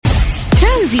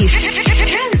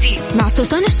ترانزيت مع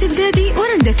سلطان الشدادي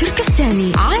ورندا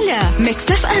تركستاني على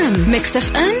ميكس اف ام. ميكس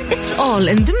اف ام it's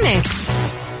all in the mix.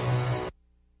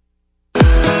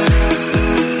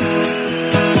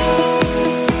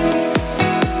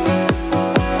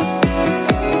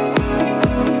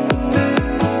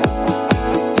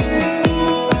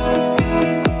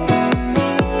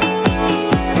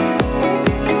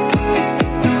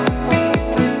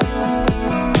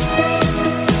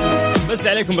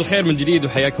 عليكم بالخير من جديد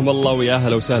وحياكم الله ويا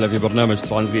أهلا وسهلا في برنامج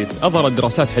ترانزيت. أظهرت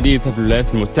دراسات حديثة في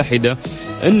الولايات المتحدة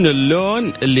أن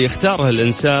اللون اللي يختاره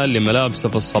الإنسان لملابسه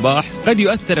في الصباح قد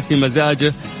يؤثر في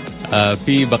مزاجه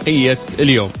في بقية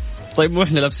اليوم. طيب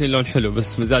وإحنا لابسين لون حلو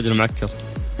بس مزاجنا معكر.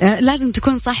 لازم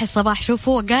تكون صاحي الصباح. شوف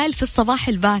هو قال في الصباح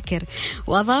الباكر،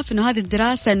 وأضاف أنه هذه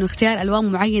الدراسة أنه اختيار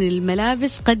ألوان معينة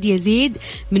للملابس قد يزيد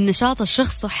من نشاط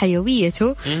الشخص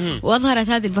وحيويته. وأظهرت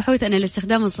هذه البحوث أن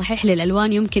الاستخدام الصحيح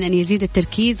للألوان يمكن أن يزيد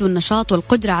التركيز والنشاط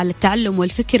والقدرة على التعلم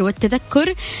والفكر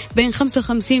والتذكر بين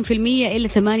 55% إلى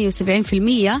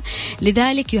 78%.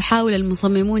 لذلك يحاول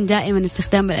المصممون دائما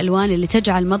استخدام الألوان اللي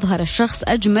تجعل مظهر الشخص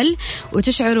أجمل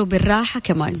وتشعره بالراحة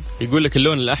كمان. يقول لك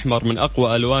اللون الأحمر من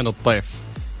أقوى ألوان الطيف،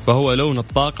 فهو لون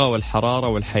الطاقة والحرارة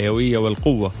والحيوية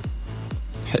والقوة.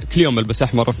 كل يوم البس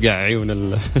أحمر رفقع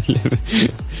عيون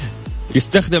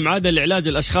يستخدم عادة لعلاج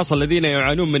الأشخاص الذين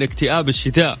يعانون من اكتئاب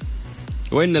الشتاء،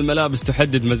 وإن الملابس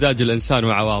تحدد مزاج الإنسان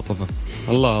وعواطفه.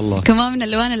 الله الله. كمان من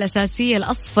الألوان الأساسية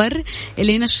الأصفر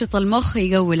اللي ينشط المخ،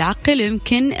 يقوي العقل،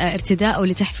 ويمكن ارتداءه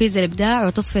لتحفيز الإبداع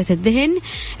وتصفية الذهن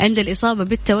عند الإصابة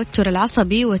بالتوتر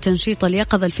العصبي وتنشيط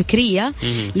اليقظة الفكرية.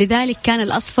 لذلك كان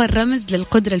الأصفر رمز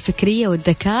للقدرة الفكرية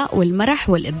والذكاء والمرح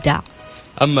والإبداع.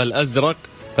 أما الأزرق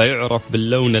فيعرف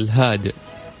باللون الهادئ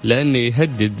لأنه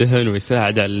يهدي الذهن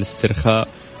ويساعد على الاسترخاء.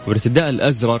 وارتداء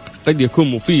الأزرق قد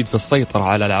يكون مفيد في السيطرة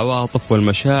على العواطف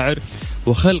والمشاعر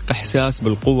وخلق إحساس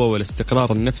بالقوة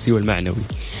والاستقرار النفسي والمعنوي.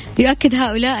 يؤكد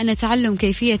هؤلاء أن تعلم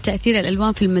كيفية تأثير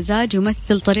الألوان في المزاج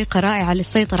يمثل طريقة رائعة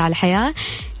للسيطرة على الحياة.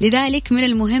 لذلك من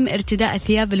المهم ارتداء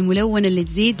الثياب الملونة اللي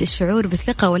تزيد الشعور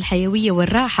بالثقة والحيوية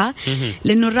والراحة،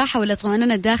 لأنه الراحة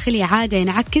والاطمئنان الداخلي عادة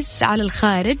ينعكس على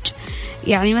الخارج.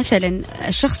 يعني مثلا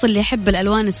الشخص اللي يحب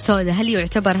الألوان السوداء هل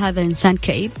يعتبر هذا إنسان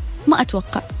كئيب؟ ما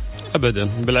أتوقع أبدا،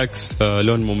 بالعكس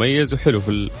لون مميز وحلو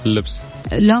في اللبس،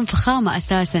 لون فخامة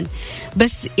أساسا.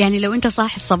 بس يعني لو أنت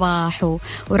صاحي الصباح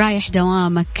ورايح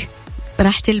دوامك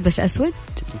راح تلبس أسود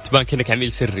تبان كأنك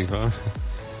عميل سري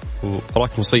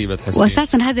وراك مصيبة تحسين.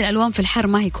 وأساسا هذه الألوان في الحر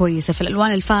ما هي كويسة. في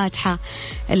الألوان الفاتحة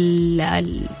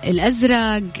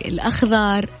الأزرق،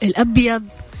 الأخضر، الأبيض،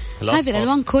 هذه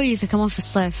الألوان كويسة كمان في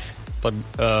الصيف. طيب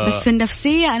بس في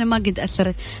النفسية أنا ما قد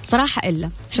أثرت صراحة. إلا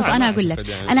شوف أنا أقول لك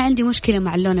يعني. أنا عندي مشكلة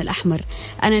مع اللون الأحمر.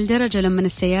 أنا لدرجة لما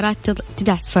السيارات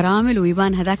تدعس فرامل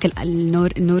ويبان هذاك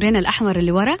النورين الأحمر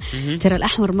اللي ورا، ترى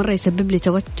الأحمر مرة يسبب لي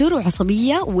توتر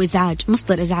وعصبية وإزعاج،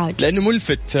 مصدر إزعاج، لأنه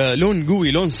ملفت، لون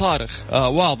قوي، لون صارخ،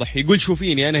 واضح، يقول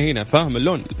شوفيني أنا هنا، فاهم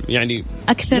اللون يعني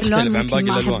أكثر لون ممكن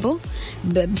ما أحبه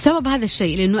بسبب هذا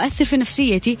الشيء، لأنه أثر في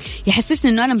نفسيتي،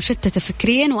 يحسسني أنه أنا مشتتة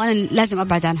فكريا وأنا لازم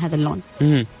أبعد عن هذا اللون.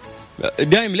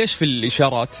 دائم ليش في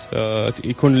الإشارات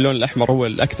يكون اللون الأحمر هو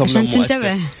الأكثر عشان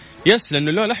تنتبه. يس، لأنه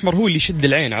اللون الأحمر هو اللي يشد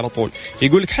العين على طول.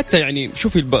 يقول لك حتى يعني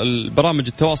شوفي البرامج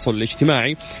التواصل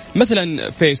الاجتماعي مثلا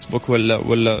فيسبوك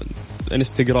ولا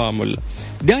انستغرام، ولا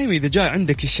دائما إذا جاء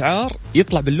عندك إشعار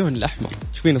يطلع باللون الأحمر،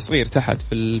 شوفينه صغير تحت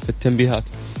في التنبيهات.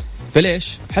 فليش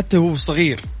حتى هو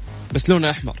صغير بس لونه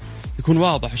أحمر يكون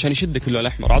واضح عشان يشدك اللون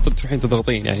الأحمر، عطل تروحين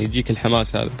تضغطين يعني يجيك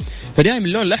الحماس هذا. فدائما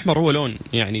اللون الأحمر هو لون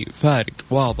يعني فارق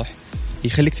واضح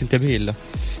يخليك تنتبهين له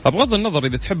بغض النظر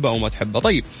إذا تحبه أو ما تحبه.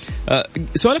 طيب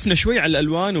سولفنا شوي على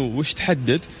الألوان وش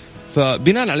تحدد،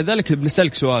 فبناء على ذلك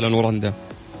بنسألك سؤال ورندا،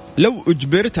 لو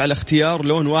أجبرت على اختيار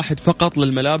لون واحد فقط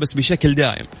للملابس بشكل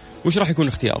دائم وش راح يكون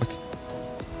اختيارك؟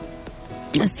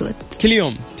 أسود. كل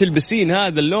يوم تلبسين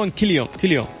هذا اللون كل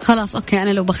يوم. خلاص أوكي، أنا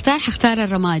لو بختار حختار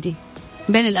الرمادي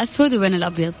بين الأسود وبين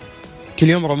الأبيض. كل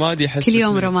يوم رمادي؟ كل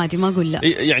يوم رمادي، ما أقول لا.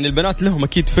 يعني البنات لهم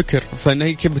أكيد فكر فإن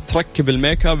هي كيف بتركب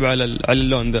الميك اب على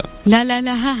اللون ذا. لا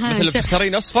مثلا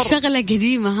بتختارين أصفر. شغلة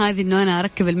قديمة هذه إنه أنا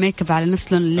أركب الميك اب على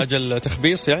نفس لون اللبس. أجل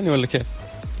تخبيص يعني ولا كيف؟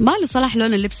 ما له صلاح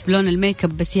لون اللبس بلون الميك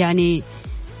اب، بس يعني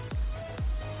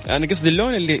أنا قصدي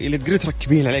اللون اللي تقدري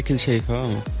تركبين عليه كل شيء،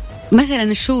 فاهم؟ مثلا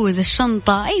الشوز،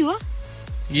 الشنطة، أيوة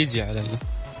يجي على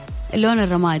اللون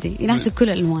الرمادي يناسب كل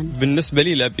الألوان. بالنسبة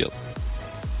لي الأبيض،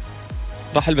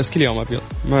 راح ألبس كل يوم أبيض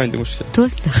ما عندي مشكلة.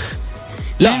 توسخ.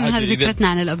 لا هذه فكرتنا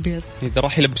عن الأبيض. إذا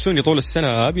راح يلبسوني طول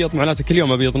السنة أبيض معناته كل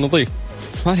يوم أبيض نظيف،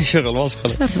 ما لي شغل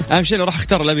واسخة. أهم شيء راح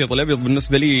أختار الأبيض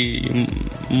بالنسبة لي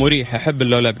مريح، أحب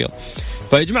اللون الأبيض.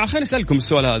 فيا جماعة خليني أسألكم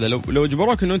السؤال هذا، لو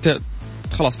أجبروك إنه أنت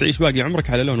خلاص تعيش باقي عمرك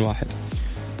على لون واحد،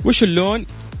 وش اللون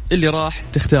اللي راح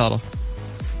تختاره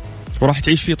وراح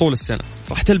تعيش فيه طول السنة،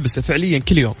 راح تلبسه فعليا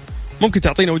كل يوم؟ ممكن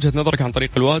تعطينا وجهة نظرك عن طريق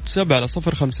الواتساب على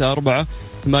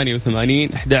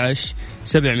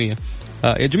 0548811700.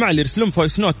 يا جماعة اللي يرسلون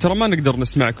فويس نوت ترى ما نقدر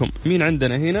نسمعكم. مين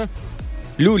عندنا هنا؟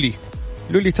 لولي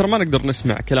ترى ما نقدر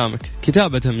نسمع كلامك،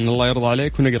 كتابة من الله يرضى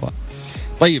عليك ونقرأ.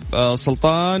 طيب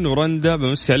سلطان ورندا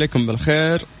بمسي عليكم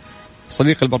بالخير.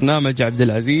 صديق البرنامج عبد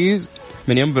العزيز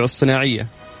من ينبع الصناعية،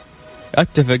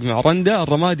 أتفق مع رندا،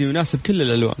 الرمادي يناسب كل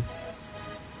الألوان.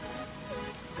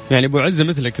 يعني أبو عزة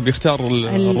مثلك بيختار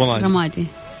الرمادي.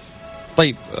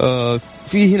 طيب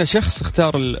في هنا شخص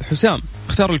اختار حسام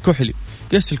اختار الكحلي.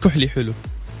 يس الكحلي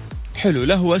حلو،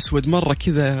 لا هو أسود مرة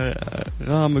كذا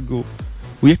غامق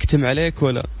ويكتم عليك،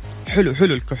 ولا حلو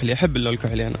الكحلي، أحب اللون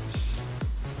الكحلي أنا.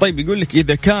 طيب يقول لك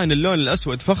إذا كان اللون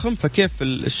الأسود فخم فكيف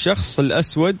الشخص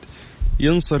الأسود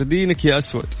ينصر دينك يا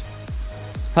أسود؟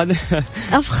 هذا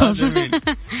أفخم.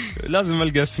 لازم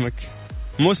ألقى اسمك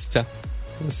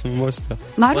اسم موستا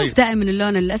معروف. طيب. دائما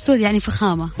اللون الأسود يعني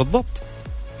فخامة. بالضبط،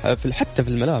 حتى في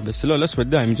الملابس اللون الأسود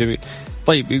دائما جميل.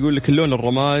 طيب يقول لك اللون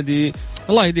الرمادي،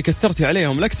 الله يهديك كثرتي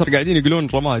عليهم، الأكثر قاعدين يقولون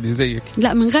رمادي زيك.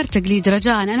 لا من غير تقليد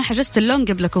رجاء، أنا حجزت اللون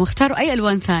قبلكم، اختاروا أي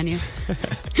ألوان ثانية.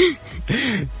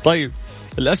 طيب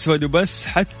الأسود وبس،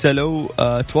 حتى لو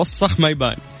توسخ ما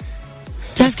يبان.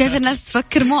 شايف كيف الناس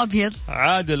تفكر؟ مو أبيض.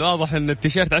 عادل واضح أن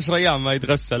التيشيرت 10 أيام ما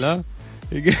يتغسل. ها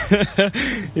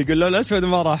يقول له الأسود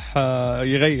ما راح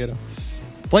يغيره.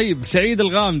 طيب سعيد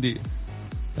الغامدي،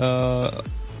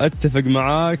 أتفق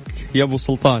معاك يا أبو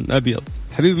سلطان، أبيض.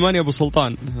 حبيبي ماني أبو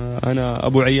سلطان، أنا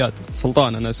أبو عياد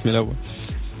سلطان، أنا اسمي الأول.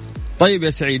 طيب يا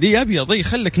سعيد أبيض،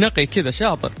 خلك نقي كذا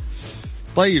شاطر.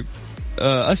 طيب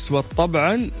أسود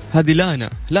طبعا، هذه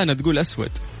لانا تقول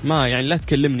أسود، ما يعني لا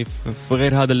تكلمني في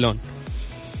غير هذا اللون.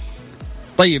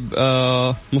 طيب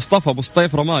مصطفى أبو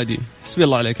سطيف رمادي، حسبي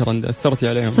الله عليك رندا، أثرتي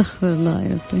عليهم. استغفر الله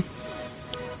يا ربي.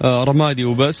 رمادي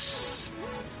وبس.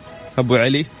 أبو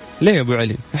علي، ليه أبو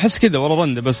علي؟ أحس كذا ورا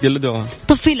رندا بس قلدوها.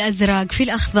 طب في الأزرق، في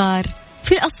الأخضر،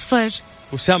 في الأصفر.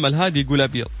 وسام الهادي يقول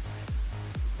أبيض.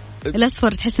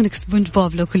 الأصفر تحس إنك سبونج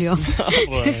بوب لو كل يوم.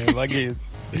 أكيد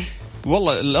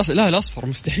والله. لا الأصفر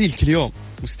مستحيل كل يوم،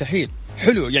 مستحيل.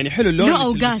 حلو يعني، حلو اللون له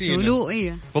أوقاته له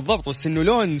إيه بالضبط، بس إنه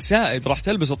لون سائد راح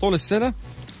تلبسه طول السنة.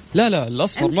 لا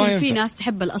الأصفر ما ينفع. في ناس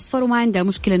تحب الأصفر وما عندها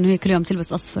مشكلة إنه هي كل يوم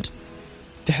تلبس أصفر.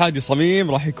 اتحادي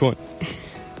صميم راح يكون.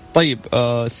 طيب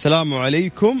السلام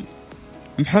عليكم.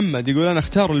 محمد يقول أنا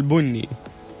اختار البني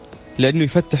لأنه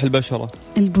يفتح البشرة.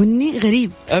 البني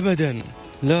غريب أبدا،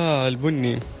 لا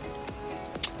البني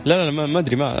لا ما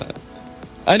أدري، ما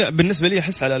أنا بالنسبة لي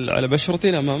أحس على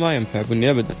بشرتي لا ما ينفع بني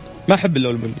أبدا، ما أحب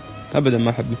اللون البني أبدا، ما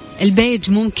أحبه.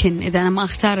 البيج ممكن، إذا أنا ما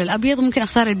أختار الأبيض ممكن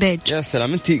أختار البيج. يا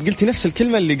سلام، أنت قلتي نفس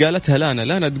الكلمة اللي قالتها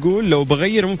لانا تقول لو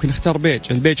بغير ممكن اختار بيج،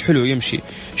 البيج حلو يمشي.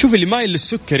 شوف اللي مايل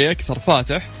للسكري أكثر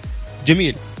فاتح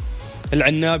جميل.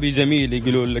 العنابي جميل،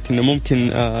 يقولون لك إنه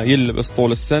ممكن يلبس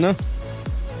طول السنة.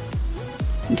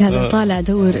 قاعد طالع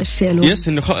أدور إيش في ألوان. يس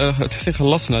إنه تحسين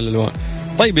خلصنا الألوان.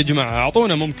 طيب يا جماعة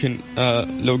أعطونا ممكن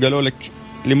لو قالوا لك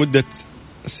لمدة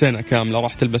سنة كاملة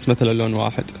راح تلبس مثلا لون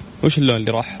واحد، وش اللون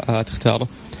اللي راح تختاره؟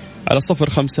 على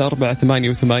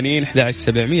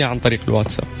 0548811700 عن طريق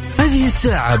الواتساب. هذه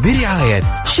الساعة برعاية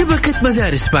شبكة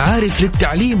مدارس معارف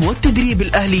للتعليم والتدريب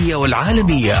الأهلية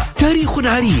والعالمية. تاريخ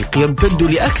عريق يمتد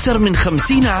لأكثر من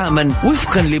 50 عاما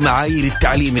وفقا لمعايير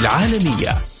التعليم العالمية.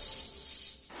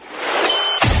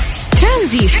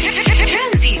 ترانزيت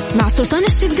مع سلطان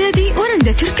الشدادي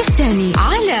ورندا تركستاني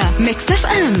على ميكس اف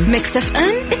ام.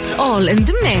 It's all in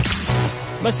the mix.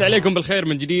 بس عليكم بالخير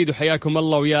من جديد وحياكم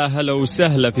الله ويا هلا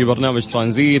وسهلا في برنامج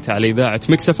ترانزيت على إذاعة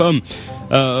ميكس اف ام.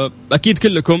 أكيد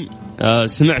كلكم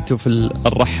سمعتوا في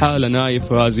الرحالة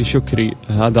نايف وغازي شكري،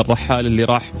 هذا الرحال اللي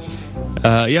راح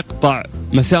يقطع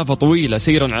مسافة طويلة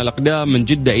سيرا على أقدام من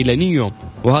جدة إلى نيوم،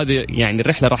 وهذه يعني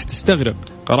الرحلة راح تستغرق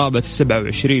قرابة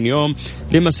 27 يوم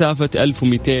لمسافة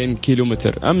 1200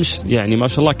 كيلومتر. أمس يعني ما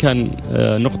شاء الله كان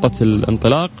نقطة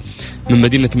الانطلاق من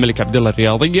مدينة الملك عبدالله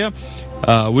الرياضية،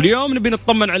 واليوم نبي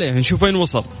نطمن عليه نشوف وين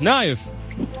وصل. نايف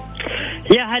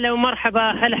يا هلا ومرحبا.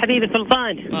 هلا حبيبي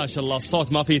سلطان، ما شاء الله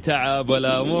الصوت ما فيه تعب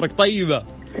ولا أمورك طيبة؟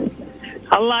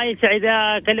 الله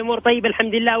يسعدك، الأمور طيبة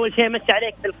الحمد لله. أول شيء مسي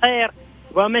عليك بالخير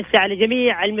ومسي على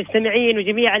جميع المستمعين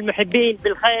وجميع المحبين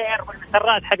بالخير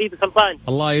والمسرات حبيبي سلطان.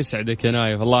 الله يسعدك يا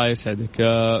نايف، الله يسعدك.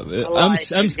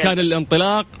 أمس كان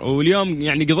الانطلاق واليوم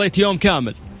يعني قضيت يوم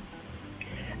كامل.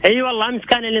 أي والله أمس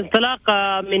كان الانطلاق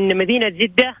من مدينة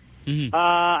جدة.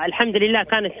 الحمد لله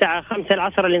كان الساعة 5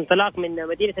 العصر الانطلاق من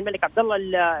مدينة الملك عبدالله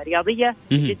الرياضية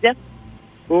جدة،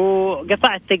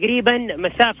 وقطعت تقريبا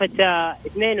مسافة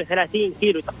 32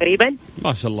 كيلو تقريبا.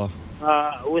 ما شاء الله.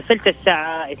 وصلت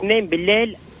الساعة 2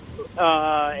 بالليل،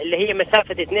 اللي هي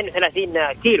مسافة 32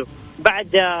 كيلو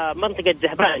بعد منطقة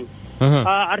ذهبان.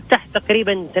 ارتحت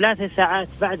تقريبا 3 ساعات،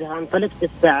 بعدها انطلقت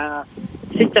الساعة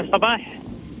 6 الصباح،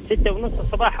 6:30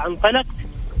 الصباح انطلقت.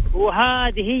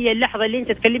 وهذه هي اللحظة اللي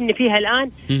انت تكلمني فيها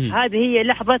الآن، هذه هي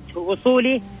لحظة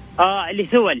وصولي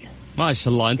لثول. ما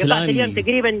شاء الله. انت الآن اليوم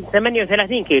تقريبا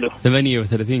 38 كيلو.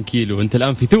 38 كيلو، انت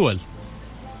الآن في ثول؟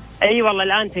 اي والله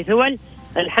الآن في ثول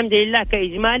الحمد لله.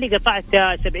 كإجمالي قطعت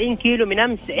 70 كيلو من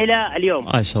أمس إلى اليوم.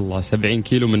 ما شاء الله، 70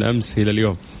 كيلو من أمس إلى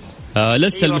اليوم.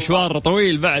 لسه المشوار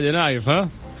طويل بعد نايف.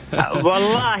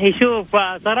 والله شوف،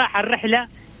 صراحة الرحلة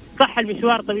صح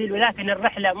المشوار طويل، ولكن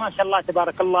الرحلة ما شاء الله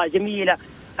تبارك الله جميلة،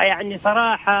 يعني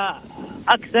صراحة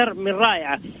أكثر من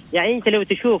رائعة. يعني أنت لو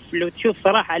تشوف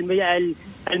صراحة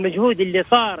المجهود اللي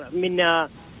صار من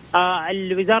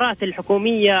الوزارات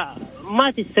الحكومية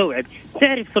ما تستوعب.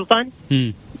 تعرف سلطان،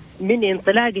 من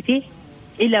انطلاقتي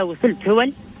إلى وصلت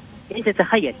ثول، أنت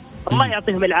تخيل، الله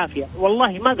يعطيهم العافية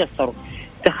والله ما قصروا.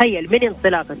 تخيل من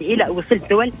انطلاقتي إلى وصلت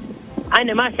ثول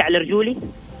أنا ماشي على رجولي،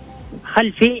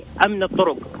 خلفي أمن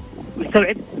الطرق،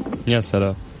 مستوعب؟ يا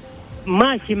سلام.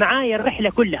 ماشي معايا الرحلة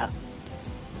كلها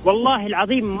والله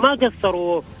العظيم ما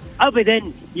قصروا أبدا.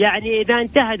 يعني إذا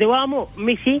انتهى دوامه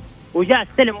مشي وجاء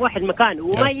استلم واحد مكانه،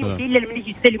 وما يمشي إلا لما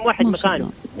يجي يستلم واحد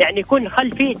مكانه. يعني يكون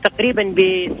خلفي تقريبا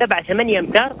ب7-8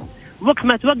 أمتار، وقت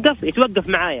ما يتوقف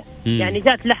معايا. يعني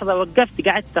جات لحظة وقفت،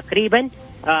 قعدت تقريبا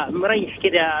مريح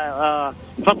كذا،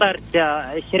 فطرت،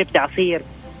 شربت عصير،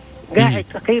 قاعد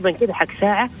تقريبا كذا حق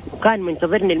ساعة، وكان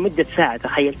منتظرني لمدة ساعة.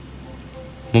 تخيل.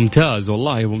 ممتاز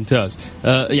والله ممتاز.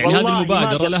 يعني هذه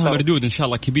المبادرة لها مردود إن شاء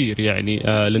الله كبير يعني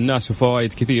للناس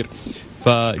وفوائد كثير.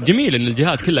 فجميل ان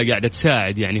الجهات كلها قاعده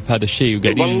تساعد يعني في هذا الشيء،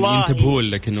 وقاعدين ينتبهون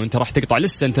لك انه انت راح تقطع.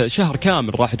 لسه انت شهر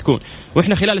كامل راح تكون،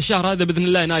 واحنا خلال الشهر هذا باذن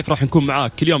الله نايف راح نكون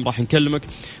معاك كل يوم، راح نكلمك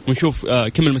ونشوف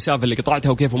كم المسافه اللي قطعتها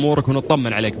وكيف امورك،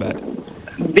 ونطمن عليك بعد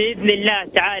باذن الله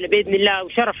تعالى. باذن الله،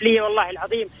 وشرف لي والله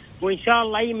العظيم، وان شاء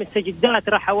الله اي مستجدات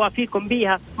راح اوافيكم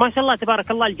بيها. ما شاء الله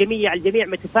تبارك الله، الجميع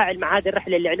متفاعل مع هذه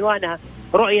الرحله اللي عنوانها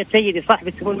رؤيه سيدي صاحب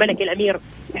السمو الملكي الامير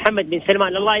محمد بن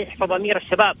سلمان. الله يحفظ امير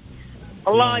الشباب،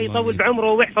 الله يطول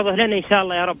بعمره ويحفظه لنا إن شاء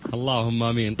الله يا رب. اللهم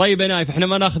آمين. طيب يا نايف، احنا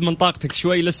ما ناخذ من طاقتك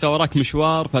شوي، لسه وراك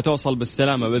مشوار، فتوصل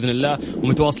بالسلامة بإذن الله،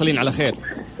 ومتواصلين على خير.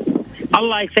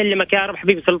 الله يسلمك يا رب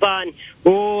حبيبي سلطان،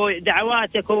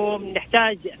 ودعواتك،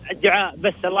 ونحتاج الدعاء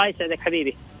بس. الله يسعدك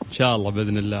حبيبي. إن شاء الله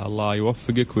بإذن الله، الله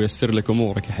يوفقك ويسر لك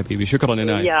أمورك يا حبيبي. شكرا يا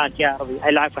نايف. إياك يا ربي.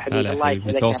 العفو حبيبي، الله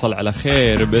يسعدك. نتواصل على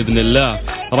خير بإذن الله.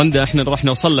 رندا احنا راح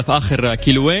نوصل له في آخر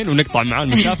كيلوين ونقطع معاه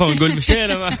المسافة ونقول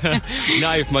مشينا.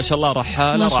 نايف ما شاء الله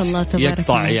رحالة، ما شاء الله تبارك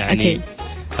يقطع يعني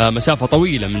مسافة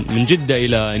طويلة من جدة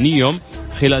إلى نيوم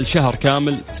خلال شهر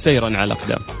كامل سيرا على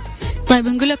الأقدام. طيب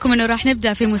نقول لكم أنه راح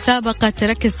نبدأ في مسابقة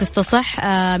ركز تستصح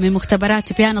من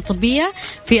مختبرات بيانة طبية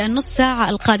في النص ساعة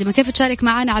القادمة. كيف تشارك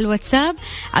معنا على الواتساب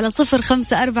على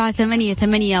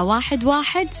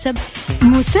 05488117.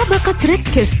 مسابقة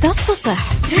ركز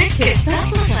تستصح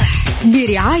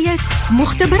برعاية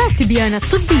مختبرات بيانة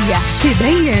طبية،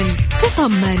 تبين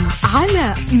تطمن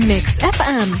على ميكس اف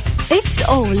ام. It's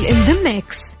all in the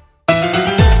mix.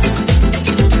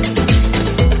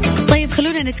 طيب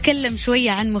خلونا نتكلم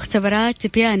شوية عن مختبرات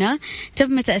بيانا.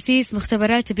 تم تأسيس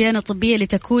مختبرات بيانا طبية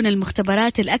لتكون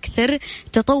المختبرات الأكثر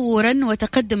تطورا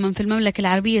وتقدما في المملكة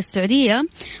العربية السعودية،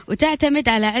 وتعتمد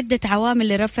على عدة عوامل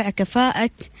لرفع كفاءة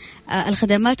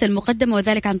الخدمات المقدمة،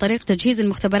 وذلك عن طريق تجهيز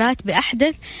المختبرات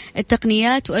بأحدث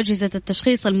التقنيات وأجهزة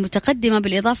التشخيص المتقدمة،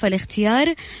 بالإضافة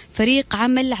لاختيار فريق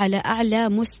عمل على أعلى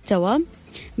مستوى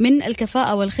من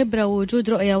الكفاءة والخبرة، ووجود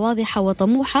رؤية واضحة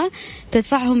وطموحة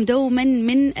تدفعهم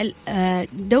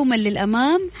دوما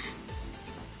للأمام.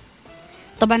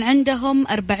 طبعا عندهم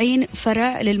 40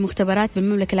 فرع للمختبرات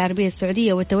بالمملكة العربية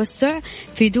السعودية، والتوسع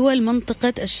في دول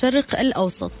منطقة الشرق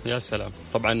الأوسط. يا سلام.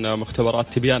 طبعا مختبرات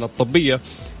تبيان الطبية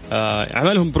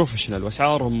عملهم بروفيشنال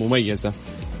وأسعارهم مميزة،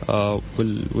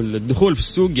 والدخول في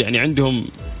السوق يعني عندهم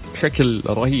بشكل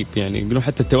رهيب. يعني يقولون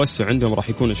حتى التوسع عندهم راح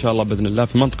يكون إن شاء الله بإذن الله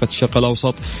في منطقة الشرق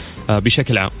الأوسط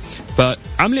بشكل عام.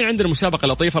 فعاملين عندنا مسابقة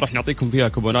لطيفة راح نعطيكم فيها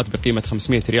كوبونات بقيمة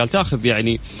 500 ريال، تأخذ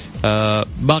يعني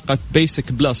باقة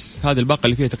بيسك بلس، هذه الباقة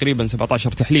اللي فيها تقريبا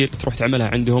 17 تحليل، تروح تعملها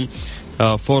عندهم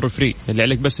فور فري. اللي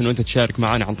عليك بس إنه أنت تشارك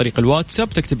معنا عن طريق الواتساب،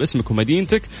 تكتب اسمك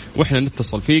ومدينتك، وإحنا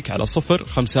نتصل فيك على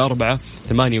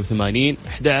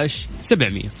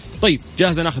 054-88-11-700. طيب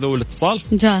جاهزة ناخذ أول اتصال؟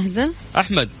 جاهزة.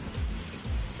 أحمد.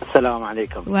 السلام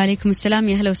عليكم. وعليكم السلام،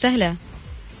 يا هلا وسهلا.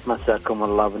 مساكم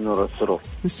الله بالنور والسرور.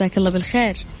 مساك الله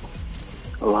بالخير.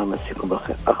 الله يمسيكم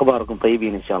بالخير. أخباركم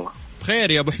طيبين إن شاء الله؟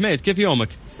 بخير يا أبو حميد، كيف يومك؟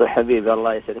 حبيبي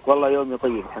الله يسعدك، والله يومي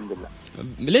طيب الحمد لله.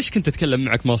 ليش كنت أتكلم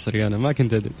معك مصري؟ أنا ما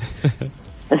كنت أدري.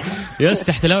 يا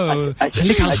استحتلاوي،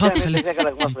 خليك على الخط، خليك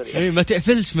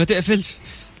ما تقفلش.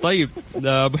 طيب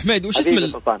أبو حميد، وش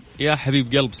اسم يا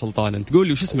حبيب قلب سلطان، أنت قول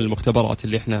لي وش اسم المختبرات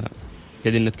اللي إحنا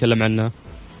قاعدين نتكلم عنها؟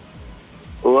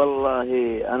 والله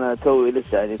أنا توي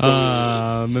لسه يعني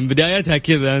من بدايتها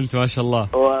كذا أنت ما شاء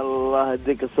الله. والله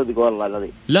أديك الصدق والله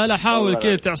العظيم. لا حاول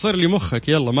كذا تعصر لي مخك،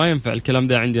 يلا ما ينفع الكلام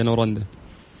ده عندي أنا ورندا.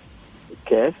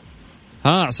 كيف؟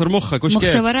 أعصر مخك. وش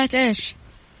مختبرات إيش؟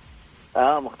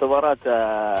 مختبرات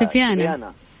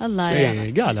تبيانة. الله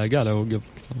يعني قالها وقف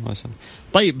ما شاء الله.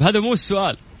 طيب هذا مو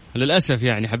السؤال للأسف،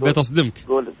 يعني حبيت أصدمك.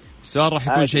 السؤال راح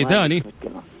يكون شيء ثاني.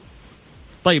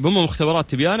 طيب هم مختبرات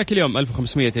تبيانة كل يوم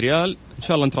 1500 ريال، إن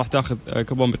شاء الله أنت راح تاخذ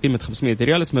كوبون بقيمة 500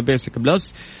 ريال اسمه بيسك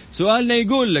بلس. سؤالنا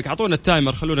يقول لك، أعطونا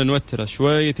التايمر خلونا نوتره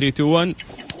شوي. 3 2 1.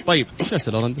 طيب إيش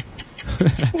أسئلة رندا؟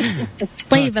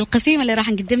 طيب القسيمة اللي راح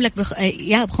نقدم لك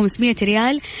يا ب500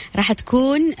 ريال راح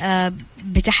تكون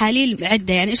بتحاليل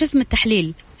عدة. يعني إيش اسم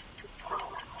التحليل؟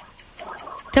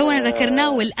 تونا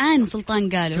ذكرناه والآن سلطان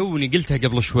قاله. توني قلتها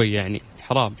قبل شوي، يعني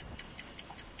حرام.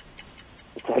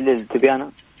 تحليل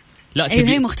تبيانة؟ لا أيوة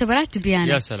هي مختبرات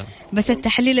تبيانة. يا سلام. بس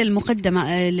التحليل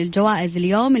المقدمة للجوائز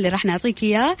اليوم اللي راح نعطيك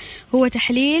إياه هو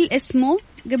تحليل اسمه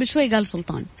قبل شوي قال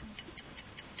سلطان.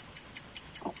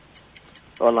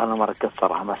 والله أنا ما ركزت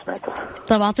صراحة، ما سمعته.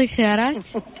 طب أعطيك خيارات.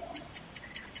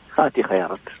 هاتي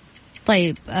خيارات.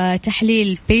 طيب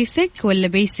تحليل بيسك ولا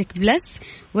بيسك بلس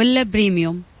ولا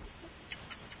بريميوم؟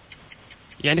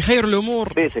 يعني خير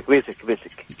الأمور بيسك.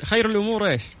 خير الأمور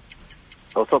إيش؟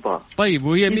 أوسطها. طيب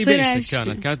وهي مي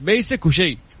بيسك كانت بيسك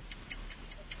وشيء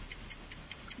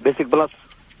بيسك بلس.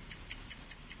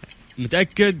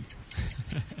 متأكد؟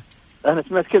 أنا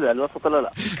سمعت كذا الوسط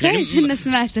لا كويس إنه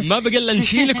سمعته. ما بقى إلا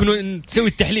نشيلك ونسوي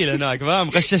التحليل هناك، فاهم؟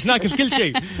 غششناك في كل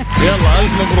شيء. يلا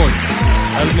ألف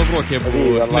مبروك يا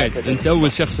أبو حميد، أنت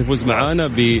أول شخص يفوز معانا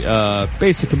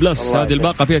ببيسك بلس. هذه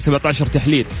الباقة فيها 17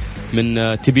 تحليل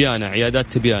من تبيانة، عيادات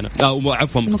تبيانة أو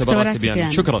عفوا مختبرات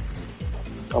تبيانة. شكرا.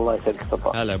 الله يسعدك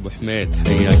صباح. هلا أبو حميد،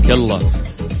 حياك الله.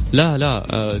 لا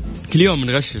كل يوم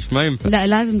نغشش، ما ينفع. لا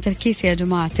لازم تركيز يا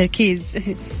جماعة، تركيز.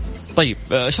 طيب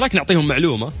إيش رأيك نعطيهم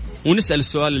معلومة ونسأل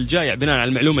السؤال الجاي بناء على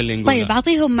المعلومة اللي نقولها؟ طيب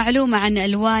أعطيهم معلومة عن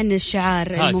ألوان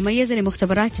الشعار المميزة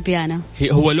لمختبرات تبيانة.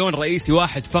 هو لون رئيسي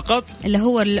واحد فقط اللي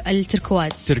هو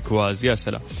التركواز. يا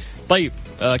سلام. طيب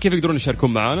كيف يقدرون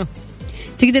يشاركون معنا؟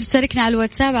 تقدر تشاركنا على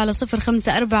الواتساب على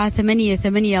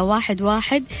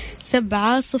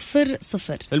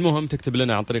 0548811700. المهم تكتب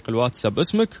لنا عن طريق الواتساب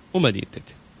اسمك ومدينتك.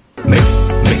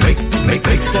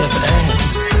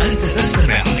 أنت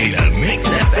تستمع إلى ميكس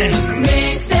اف ام.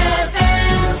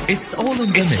 It's all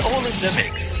in the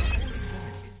mix.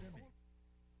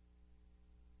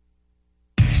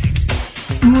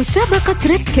 مسابقة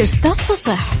ركز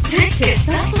تصحصح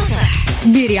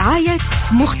برعاية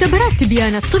مختبرات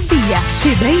تبيانة الطبية،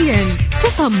 تبين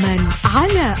تطمن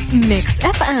على ميكس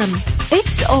اف ام.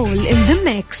 It's all in the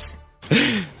mix.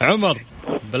 عمر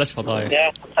بلاش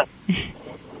فضايح.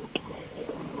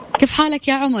 كيف حالك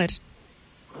يا عمر؟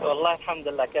 والله الحمد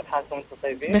لله، كيف حالكم انتم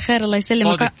طيبين؟ بخير الله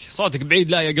يسلمك. صوتك بعيد،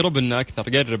 لا يقرب لنا اكثر.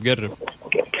 قرب.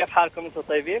 كيف حالكم انتم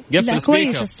طيبين؟ لا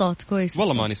كويس الصوت كويس.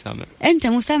 والله ماني سامع. انت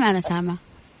مو سامع، انا سامع.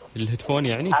 الهيدفون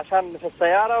يعني عشان في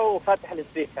السيارة وفاتح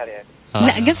السبيكر يعني.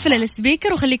 لا قفل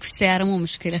السبيكر وخليك في السيارة، مو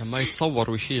مشكلة عشان ما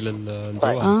يتصور ويشيل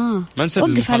الجوال. ما نسد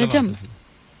وقف على جنب.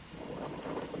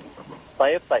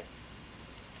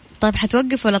 طيب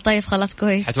حتوقف ولا طيب خلاص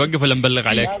كويس؟ حتوقف ولا نبلغ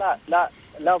عليك؟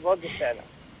 لا بوقف فعلا.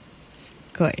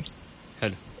 كويس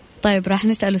حلو. طيب راح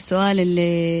نسأل السؤال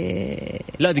اللي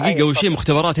لا دقيقة أول شيء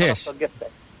مختبرات إيش؟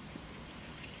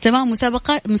 تمام.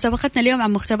 مسابقتنا اليوم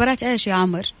عن مختبرات إيش يا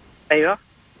عمر؟ أيوة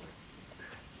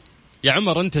يا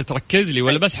عمر أنت تركز لي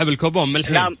ولا بسحب الكوبون من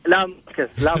الحين؟ لا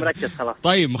مركز خلاص.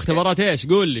 طيب مختبرات إيش؟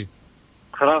 قول لي.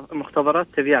 خلاص مختبرات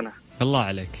تبيانة. الله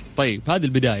عليك. طيب هذه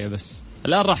البداية بس،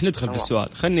 الآن راح ندخل في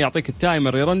السؤال. خلني أعطيك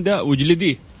التايمر يا رندا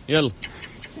وجلديه. يلا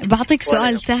بعطيك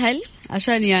سؤال سهل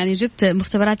عشان يعني جبت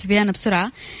مختبرات تبيانة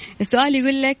بسرعة. السؤال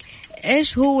يقول لك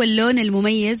إيش هو اللون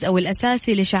المميز أو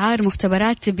الأساسي لشعار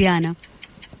مختبرات تبيانة؟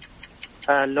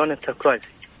 اللون التركوازي.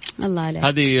 الله عليك.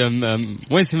 هذه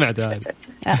وين سمعت هذه؟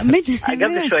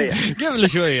 قبل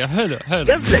شوية. حلو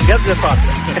قبل فاضل.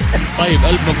 طيب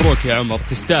ألف مبروك يا عمر،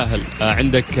 تستاهل.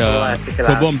 عندك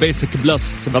كوبون بيسك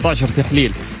بلس 17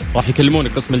 تحليل، راح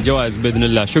يكلمونك قسم الجوائز بإذن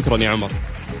الله. شكرا يا عمر.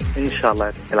 إن شاء الله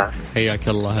يعطيك العافية. حياك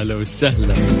الله. هلا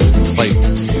وسهلا. طيب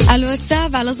على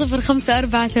الواتساب على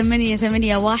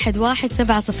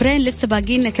 0548811700. لسه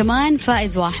باقي لنا كمان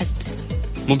فائز واحد.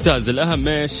 ممتاز. الأهم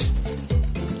إيش؟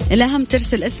 الأهم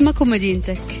ترسل اسمك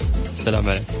ومدينتك. السلام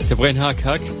عليك. تبغين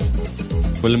هاك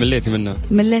ولا مليتي منه؟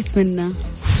 مليت منه.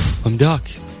 أمداك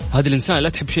هذا الإنسان لا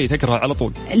تحب شيء تكره على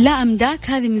طول. لا أمداك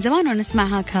هذه من زمان وأنا أسمع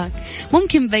هاك.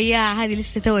 ممكن بياع هذه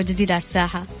لسه توه جديدة على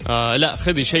الساحة. لا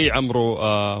خذي شيء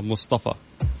عمره مصطفى.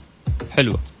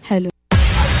 حلوة.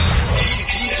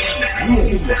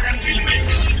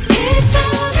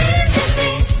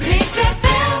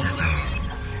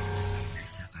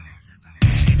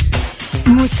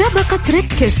 مسابقة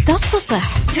ركز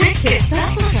تصحصح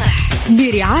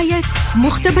برعاية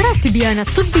مختبرات تبيان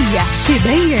الطبية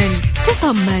تبين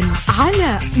تطمن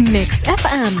على ميكس اف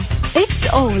ام. It's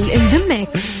all in the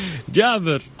mix.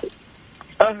 جابر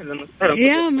أهلا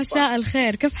يا مساء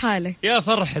الخير، كيف حالك؟ يا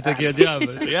فرحتك يا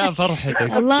جابر يا فرحتك.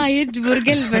 الله يجبر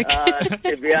قلبك.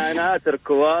 بيانات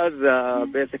ركواز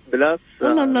بيسك بلس.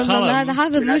 الله هذا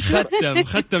حافظ مش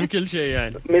ختم كل شيء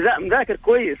يعني. مذاكر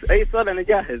كويس، أي سؤال أنا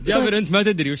جاهز. جابر أنت ما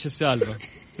تدري وش السالفة،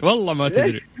 والله ما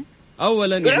تدري.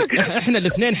 أولا يعني إحنا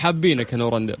الاثنين حابينك أنا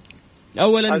ورندا.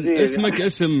 أولا عزيزي. اسمك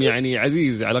اسم يعني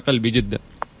عزيز على قلبي جدا.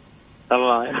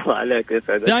 الله عليك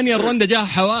يسعدك. ثانيا رندا جاها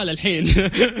حوالة الحين.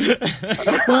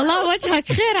 والله وجهك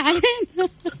خير علينا.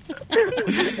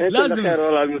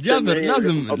 لازم جابر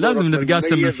لازم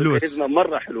نتقاسم الفلوس.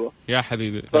 مرة حلوة يا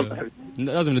حبيبي.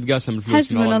 لازم نتقاسم الفلوس.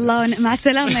 حسبنا الله مع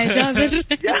السلامة يا جابر.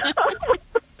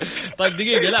 طيب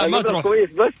دقيقة، لا ما تروح كويس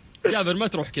بس جابر ما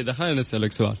تروح كذا، خلينا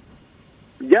نسألك سؤال.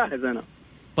 جاهز أنا.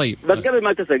 طيب بس قبل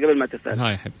ما تسأل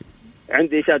هاي حبيبي،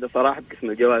 عندي إشادة صراحة بقسم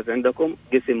الجواز عندكم،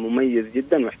 قسم مميز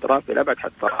جدا واحترافي لأبعد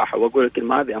حد صراحة، وأقول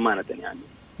الكلمة هذه أمانة يعني.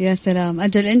 يا سلام،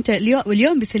 أجل أنت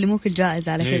اليوم بيسلموك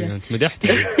الجائزة على كذا. أنت مدحتي.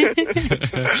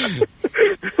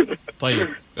 طيب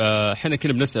احنا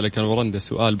كنا بنسألك أنا ورندا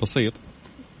سؤال بسيط.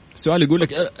 سؤال يقول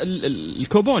لك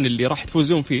الكوبون اللي راح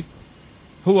تفوزون فيه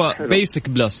هو بيسك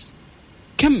بلس،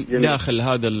 كم جميل. داخل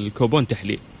هذا الكوبون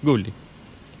تحليل؟ قول لي.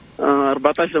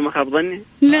 14 لما خاب ظني.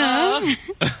 لا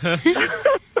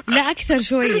لا أكثر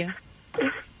شوية.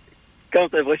 كم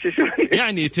طيب غششوني.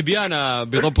 يعني تبيانا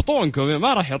بيضبطونكم،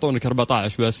 ما راح يعطونك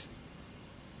 14 بس.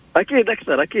 أكيد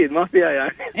أكثر، أكيد ما فيها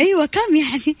يعني. أيوة كم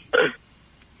يعني؟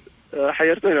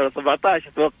 حيرتوني على 17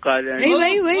 أتوقع يعني.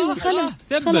 أيوة خلاص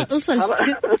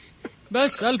وصلت.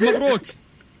 بس ألف مبروك.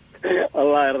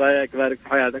 الله يرضى عليك، بارك في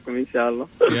حياتكم إن شاء الله.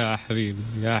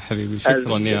 يا حبيبي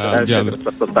شكرا يا جابر.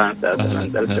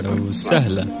 أهلا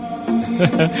وسهلا.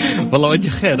 والله وجه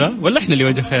خير، ولا إحنا اللي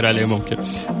وجه خير عليه ممكن.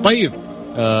 طيب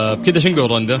بكذا شو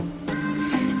نقول رندا؟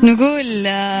 نقول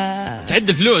تعد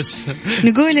الفلوس.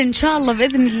 نقول إن شاء الله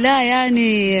بإذن الله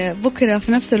يعني بكرة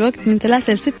في نفس الوقت من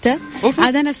 3 ل6.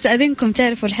 عاد أنا استأذنكم،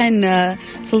 تعرفوا الحين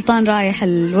سلطان رايح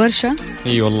الورشة.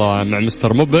 أي والله مع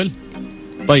مستر موبل.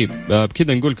 طيب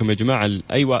بكذا نقول لكم يا جماعة،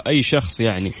 أي شخص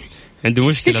يعني عنده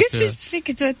مشكلة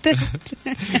فيك توترت.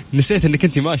 نسيت انك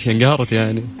انت ماشيه انقهرت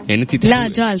يعني انت لا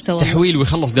جالسه والله. تحويل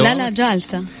ويخلص دوام. لا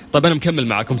جالسه. طيب انا مكمل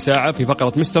معكم ساعه في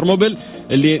فقره مستر موبل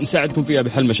اللي نساعدكم فيها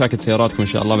بحل مشاكل سياراتكم ان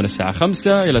شاء الله من الساعه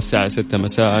 5 الى الساعه 6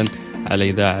 مساء على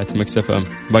اذاعه ميكس اف ام.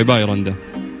 باي باي رندا.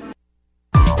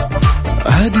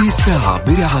 هذه الساعه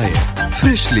برعايه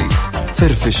فريشلي،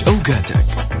 فرفش اوقاتك،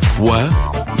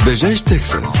 ودجاج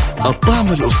تكساس،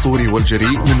 الطعم الاسطوري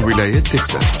والجريء من ولايه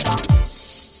تكساس.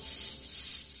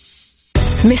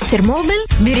 مستر موبل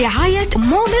برعاية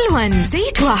موبل 1،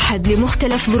 زيت واحد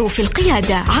لمختلف ظروف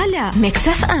القيادة على ميكس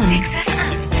اف ام.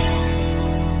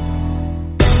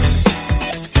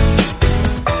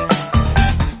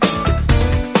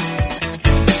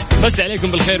 بس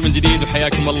عليكم بالخير من جديد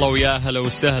وحياكم الله ويا هلا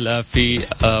وسهلا في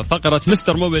فقرة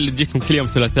مستر موبل اللي تجيكم كل يوم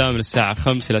ثلاثاء من الساعة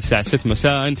 5 إلى الساعة 6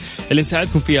 مساء، اللي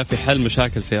نساعدكم فيها في حل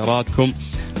مشاكل سياراتكم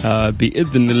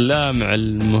بإذن الله مع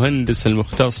المهندس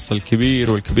المختص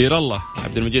الكبير والكبير الله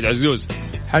عبد المجيد عزوز.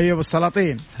 حي ابو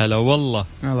السلاطين. هلا والله.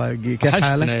 الله يبقيك، كيف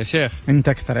حالك يا شيخ؟ انت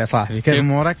اكثر يا صاحبي، كيف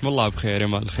امورك؟ والله بخير يا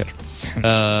مال الخير.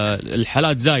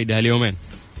 الحالات زايدة هاليومين.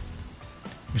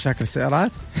 مشاكل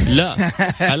السيارات؟ لا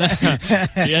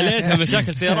يا ليتها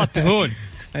مشاكل سيارات تهون.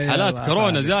 حالات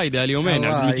كورونا زايدة اليومين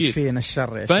عبد المجيد. فينا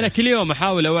الشر. فأنا كل يوم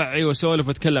أحاول أوعي وأسولف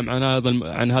وأتكلم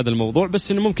عن هذا الموضوع،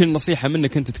 بس إنه ممكن النصيحة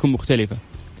منك أنت تكون مختلفة.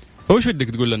 فوش ودك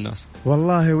تقول للناس؟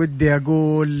 والله ودي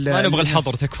أقول أنا أبغى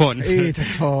الحظر تكفون. إيه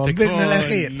تكفون بإذن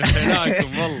الأخير.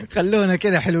 خلونا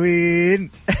كذا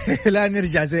حلوين. لا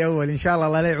نرجع زي أول إن شاء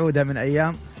الله، لا يعودها من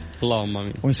أيام. اللهم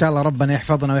آمين. وإن شاء الله ربنا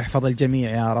يحفظنا ويحفظ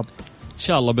الجميع يا رب. إن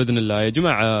شاء الله بإذن الله. يا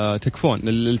جماعة تكفون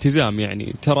الالتزام،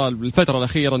 يعني ترى الفترة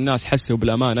الأخيرة الناس حسوا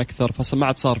بالأمان أكثر، فصل ما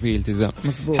عاد صار فيه التزام.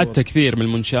 مزبوط. حتى كثير من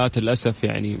المنشآت للأسف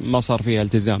يعني ما صار فيها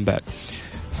التزام بعد.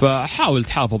 فحاول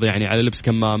تحافظ يعني على لبس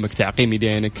كمامك، تعقيم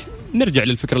يدينك، نرجع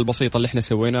للفكرة البسيطة اللي احنا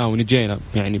سويناها ونجينا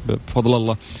يعني بفضل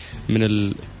الله من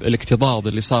الاكتظاظ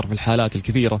اللي صار في الحالات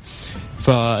الكثيرة.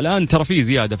 فالآن ترى في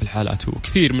زيادة في الحالات،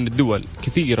 وكثير من الدول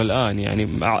كثير الآن يعني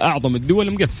أعظم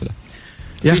الدول مقفلة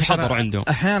في حظر عندهم.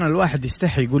 أحيانا الواحد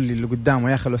يستحي يقول لي اللي قدامه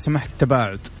يا أخي لو سمحت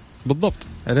تباعد. بالضبط،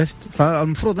 عرفت؟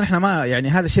 فالمفروض إحنا ما يعني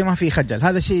هذا الشيء ما فيه خجل،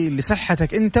 هذا شيء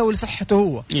لصحتك أنت ولصحته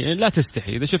هو. يعني لا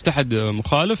تستحي إذا شفت أحد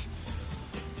مخالف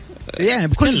يعني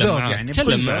بكل ذوق، يعني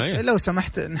بكل ذوق لو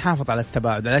سمحت نحافظ على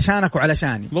التباعد علشانك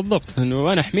وعلشاني. بالضبط،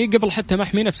 إنه أنا أحميه قبل حتى ما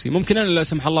أحمي نفسي. ممكن أنا لا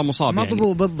سمح الله مصاب مضبوط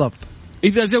يعني. بالضبط.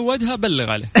 إذا زودها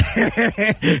بلغ عليه.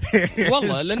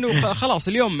 والله لأنه خلاص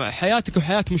اليوم حياتك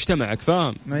وحياة مجتمعك،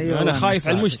 فاهم؟ أيوة، أنا خايف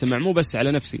على المجتمع مو بس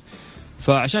على نفسي.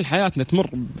 فعشان حياتنا تمر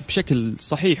بشكل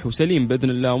صحيح وسليم بإذن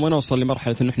الله، وما نوصل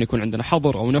لمرحلة إنه إحنا يكون عندنا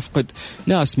حظر أو نفقد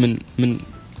ناس من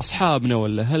أصحابنا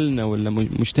ولا أهلنا ولا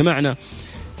مجتمعنا،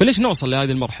 فليش نوصل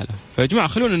لهذه المرحلة؟ فيا جماعة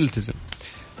خلونا نلتزم.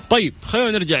 طيب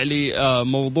خلونا نرجع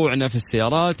لموضوعنا في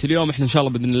السيارات. اليوم احنا ان شاء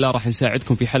الله باذن الله راح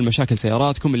نساعدكم في حل مشاكل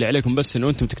سياراتكم. اللي عليكم بس انه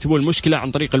انتم تكتبوا المشكله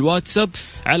عن طريق الواتساب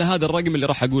على هذا الرقم اللي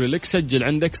راح اقوله لك. سجل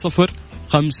عندك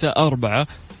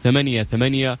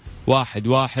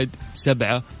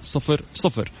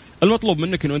 0548811700. المطلوب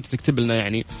منك انه انت تكتب لنا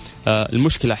يعني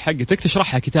المشكله حقتك،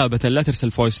 تشرحها كتابه، لا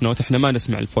ترسل فويس نوت، احنا ما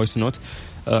نسمع الفويس نوت.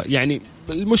 يعني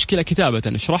المشكله كتابه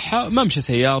اشرحها، ممشى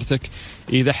سيارتك،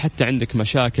 اذا حتى عندك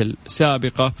مشاكل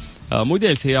سابقه،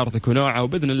 موديل سيارتك ونوعها،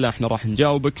 وباذن الله احنا راح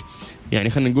نجاوبك يعني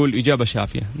خلينا نقول اجابه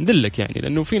شافيه ندلك. يعني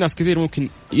لانه في ناس كثير ممكن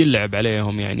يلعب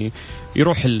عليهم، يعني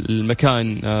يروح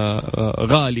المكان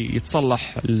غالي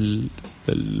يتصلح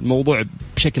الموضوع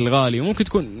بشكل غالي، وممكن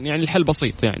تكون يعني الحل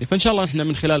بسيط يعني. فإن شاء الله إحنا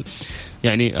من خلال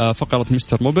يعني فقرة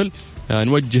مستر موبل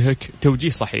نوجهك توجيه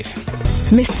صحيح.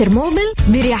 مستر موبل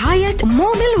برعاية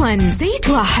موبل ون، زيت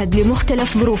واحد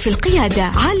لمختلف ظروف القيادة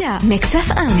على ميكس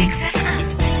اف ام.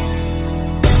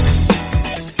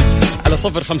 على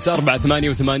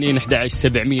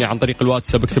 0548811700 عن طريق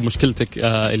الواتساب اكتب مشكلتك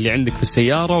اللي عندك في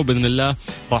السيارة، وبإذن الله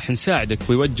راح نساعدك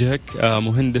ويوجهك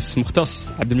مهندس مختص.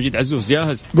 عبد المجيد عزوز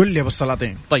جاهز؟ قل لي أبو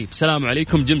السلاطين. طيب السلام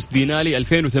عليكم. جيمس دينالي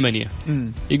 2008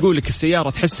 يقول لك السيارة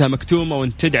تحسها مكتومة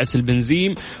وانت تدعس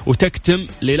البنزين وتكتم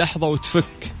للحظة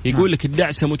وتفك. يقول لك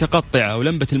الدعسة متقطعة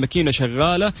ولمبة الماكينة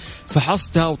شغالة،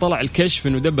 فحصتها وطلع الكشف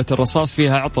انه دبة الرصاص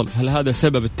فيها عطل. هل هذا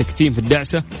سبب التكتيم في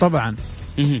الدعسة؟ طبعا.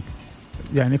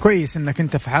 يعني كويس انك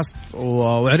انت فحصت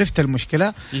وعرفت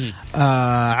المشكله.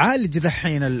 عالج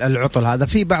دحين العطل هذا.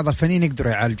 في بعض الفنيين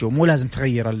يقدروا يعالجوه، مو لازم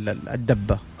تغير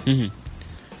الدبه.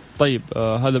 طيب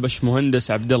هذا بش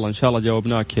مهندس عبد الله، ان شاء الله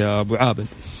جاوبناك يا ابو عابد.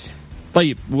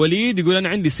 طيب وليد يقول انا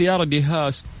عندي سياره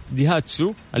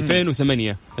ديهاتسو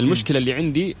 2008. المشكله اللي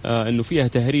عندي انه فيها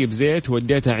تهريب زيت،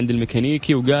 وديتها عند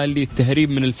الميكانيكي وقال لي التهريب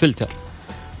من الفلتر.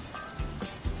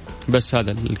 بس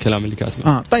هذا الكلام اللي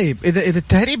كاتبه. طيب إذا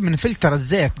التهريب من فلتر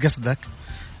الزيت قصدك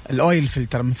الأويل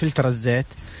فلتر من فلتر الزيت،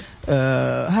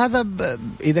 هذا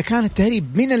إذا كان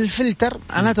التهريب من الفلتر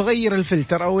أنا تغير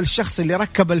الفلتر، أو الشخص اللي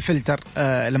ركب الفلتر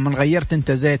لما غيرت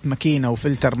أنت زيت ماكينة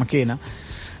وفلتر ماكينة،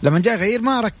 لما جاء غير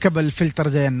ما ركب الفلتر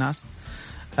زي الناس.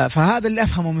 فهذا اللي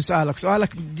أفهمه من سؤالك.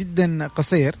 سؤالك جدا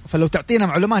قصير، فلو تعطينا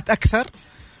معلومات أكثر.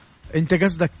 انت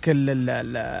قصدك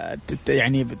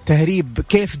يعني التهريب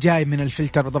كيف جاي من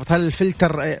الفلتر بالضبط؟ هل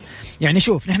الفلتر يعني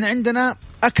شوف نحن عندنا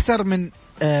اكثر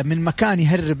من مكان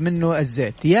يهرب منه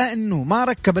الزيت، يا انه ما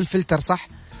ركب الفلتر صح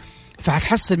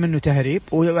فهتحصل منه تهريب.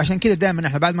 وعشان كده دائما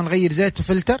احنا بعد ما نغير زيت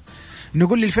وفلتر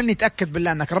نقول للفني تاكد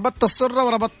بالله انك ربطت السره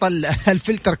وربطت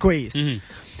الفلتر كويس.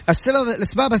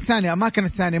 الأسباب الثانية، أماكن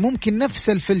الثانية ممكن نفس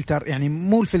الفلتر، يعني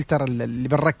مو الفلتر اللي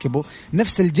بنركبه،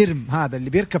 نفس الجرم هذا اللي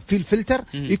بيركب فيه الفلتر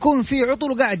يكون فيه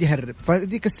عطل وقاعد يهرب.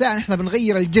 فذيك الساعة نحن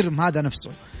بنغير الجرم هذا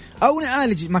نفسه أو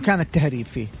نعالج مكان التهريب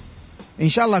فيه. إن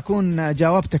شاء الله أكون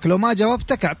جاوبتك. لو ما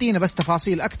جاوبتك أعطينا بس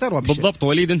تفاصيل أكثر وابشر. بالضبط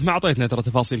وليد، أنت ما أعطيتنا ترى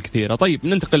تفاصيل كثيرة. طيب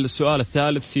ننتقل للسؤال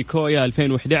الثالث. سيكويا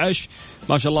 2011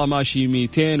 ما شاء الله ماشي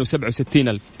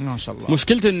 267,000 ما شاء الله.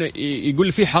 مشكلته إنه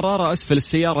يقول في حرارة أسفل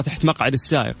السيارة تحت مقعد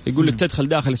السائق. يقول لك تدخل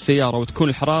داخل السيارة وتكون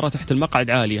الحرارة تحت المقعد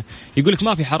عالية. يقول لك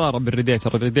ما في حرارة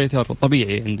بالريديتر، الريديتر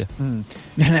طبيعي عنده.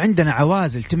 نحن عندنا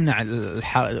عوازل تمنع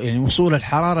يعني وصول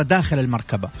الحرارة داخل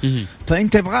المركبة.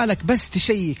 فأنت يبغالك بس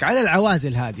تشيك على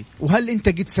العوازل هذه، وهل أنت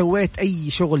قد سويت أي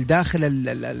شغل داخل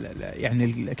يعني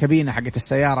الكابينة حقت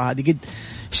السيارة هذه؟ قد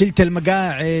شلت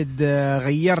المقاعد،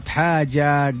 غيرت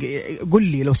حاجة؟ قل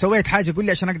لي لو سويت حاجة، قل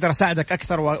لي عشان أقدر أساعدك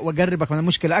أكثر وأقربك من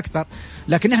المشكلة أكثر.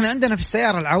 لكن إحنا عندنا في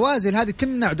السيارة العوازل هذه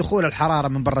تمنع دخول الحرارة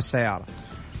من برا السيارة.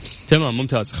 تمام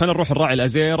ممتاز. خلينا نروح الراعي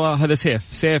الأزيرة. هذا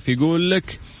سيف يقول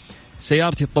لك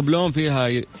سيارتي الطبلون فيها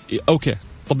أوكي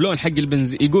طبلون حق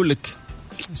البنزين. يقول لك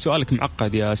سؤالك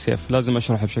معقد يا سيف، لازم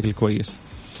أشرحه بشكل كويس.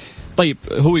 طيب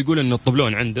هو يقول إنه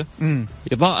الطبلون عنده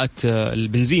إضاءة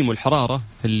البنزين والحرارة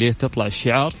اللي تطلع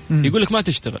الشعار يقول لك ما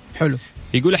تشتغل. حلو.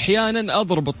 يقول أحيانا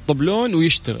أضرب الطبلون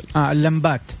ويشتغل.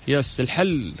 اللمبات. يس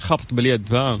الحل خبط باليد.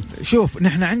 فاهم؟ شوف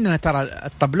نحن عندنا ترى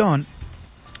الطبلون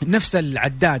نفس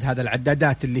العداد، هذا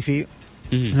العدادات اللي فيه.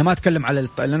 أنا ما أتكلم على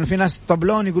لأنه في ناس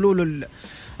الطبلون يقولوا له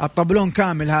الطبلون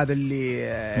كامل هذا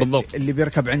اللي بالضبط اللي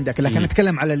بيركب عندك، لكن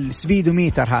نتكلم على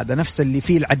السبيدوميتر، هذا نفس اللي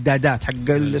فيه العدادات حق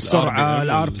السرعة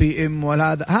الRPM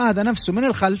هذا نفسه من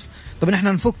الخلف. طب نحن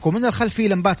نفكه من الخلف، فيه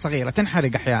لمبات صغيرة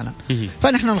تنحرق أحيانا،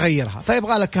 فنحن نغيرها.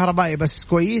 فيبغى لك كهربائي بس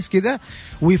كويس كذا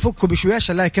ويفكه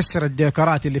بشويش، لا يكسر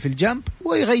الديكورات اللي في الجنب،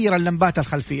 ويغير اللمبات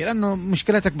الخلفية، لأنه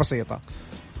مشكلتك بسيطة.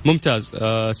 ممتاز.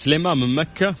 سليمان من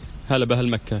مكة، هلا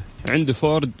بهالمكة، عنده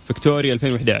فورد فيكتوريا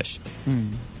 2011.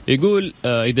 يقول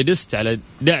إذا دست على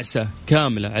دعسة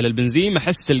كاملة على البنزين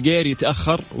أحس الجير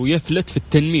يتأخر ويفلت في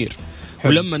التنمير.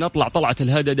 ولما نطلع طلعة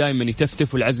الهدى دائما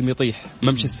يتفتف والعزم يطيح.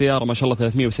 ممشى السيارة ما شاء الله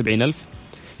 370,000.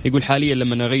 يقول حاليا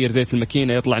لما نغير زيت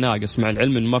الماكينة يطلع ناقص، مع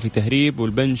العلم إنه ما في تهريب،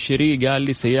 والبنشري قال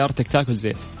لي سيارتك تاكل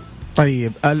زيت.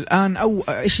 طيب الآن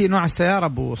إيش نوع السيارة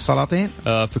أبو السلاطين؟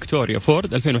 فيكتوريا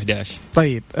فورد 2011.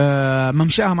 طيب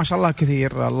ممشاها ما شاء الله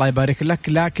كثير، الله يبارك لك،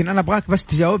 لكن أنا أبغاك بس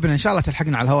تجاوبنا إن شاء الله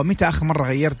تلحقنا على الهواء، متى آخر مرة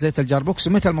غيرت زيت الجاربوكس،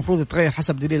 ومتى المفروض يتغير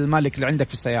حسب دليل المالك اللي عندك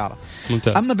في السيارة؟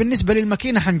 ممتاز. أما بالنسبة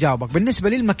للماكينة حنجاوبك. بالنسبة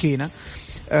للماكينة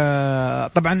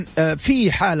طبعا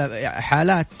في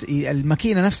حالات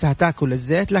الماكينة نفسها تاكل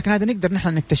الزيت، لكن هذا نقدر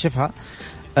نحن نكتشفها،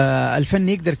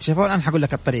 الفني يقدر يكتشفها. الآن حقول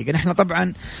لك الطريقة. نحن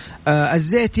طبعا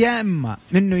الزيت يا إما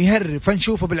إنه يهرب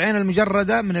فنشوفه بالعين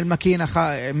المجردة من الماكينة،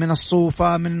 من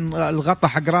الصوفة، من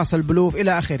الغطاء حق راس البلوف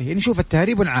إلى آخره، نشوف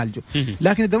التهريب ونعالجه.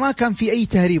 لكن إذا ما كان في أي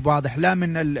تهريب واضح، لا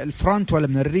من الفرونت ولا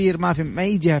من الرير، ما في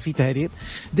أي جهة في تهريب،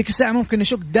 ديك الساعة ممكن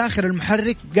نشك داخل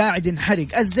المحرك قاعد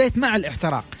ينحرق الزيت مع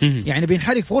الاحتراق، يعني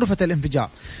بينحرق في غرفة الانفجار.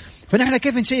 فنحن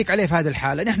كيف نشيك عليه في هذه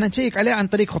الحالة؟ نحن نشيك عليه عن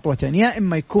طريق خطوتين، يا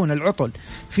إما يكون العطل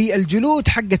في الجلود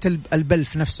حقة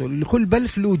البلف نفسه، لكل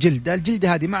بلف له جلدة،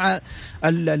 الجلدة هذه مع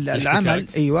العمل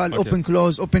أيوة الأوبن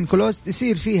كلوز أوبن كلوز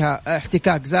يصير فيها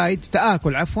احتكاك زايد،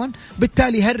 تآكل عفوا،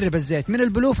 بالتالي يهرب الزيت من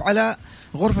البلوف على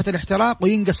غرفة الاحتراق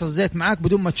وينقص الزيت معاك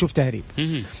بدون ما تشوف تهريب.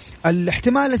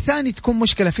 الاحتمال الثاني تكون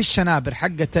مشكلة في الشنابر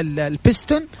حقة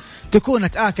البستون، تكون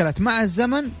اتآكلت مع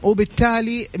الزمن،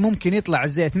 وبالتالي ممكن يطلع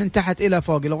الزيت من تحت إلى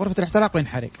فوق إلى غرفة الاحتراق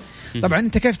وينحرق. طبعا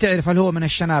أنت كيف تعرف هل هو من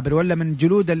الشنابر ولا من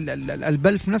جلود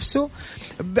البلف نفسه؟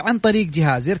 عن طريق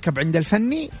جهاز يركب عند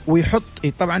الفني ويحط،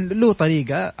 طبعا له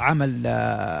طريقة عمل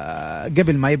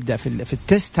قبل ما يبدأ في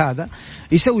التست هذا،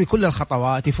 يسوي كل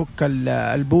الخطوات، يفك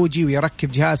البوجي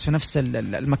ويركب جهاز في نفس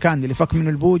المكان اللي فك منه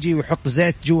البوجي، ويحط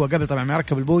زيت جوا قبل طبعا ما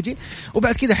يركب البوجي،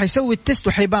 وبعد كده حيسوي التست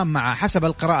وحيبان معه حسب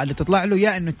القراءة اللي تطلع له،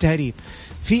 يا إنه التهريب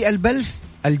في البلف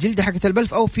الجلدة حقت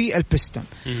البلف أو في البستون.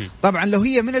 طبعا لو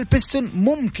هي من البستون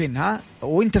ممكن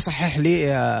وانت صحح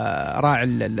لي راعي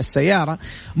السيارة،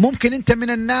 ممكن انت من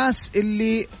الناس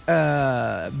اللي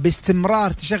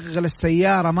باستمرار تشغل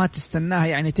السيارة ما تستناها،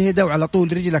 يعني تهدى وعلى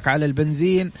طول رجلك على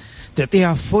البنزين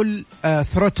تعطيها فل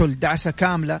ثروتل دعسة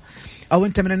كاملة، أو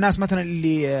أنت من الناس مثلا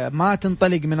اللي ما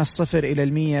تنطلق من 0 إلى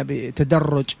 100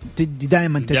 بتدرج، تدي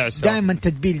دائما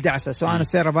تدبيل دعسة، سواء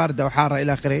السيارة باردة أو حارة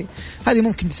إلى آخره، هذه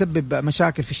ممكن تسبب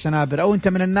مشاكل في الشنابر. أو أنت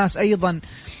من الناس أيضا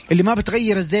اللي ما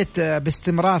بتغير الزيت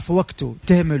باستمرار في وقته،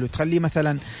 تهمله تخليه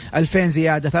مثلا 2000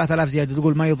 زيادة 3000 زيادة،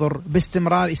 تقول ما يضر،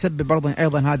 باستمرار يسبب برضه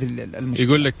أيضا هذه المشكلة.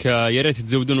 يقول لك يا ريت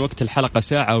تزودون وقت الحلقة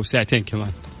ساعة أو ساعتين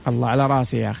كمان. الله على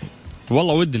راسي يا أخي،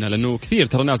 والله ودنا، لأنه كثير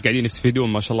ترى الناس قاعدين يستفيدون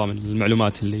ما شاء الله من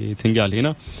المعلومات اللي تنقال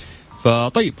هنا.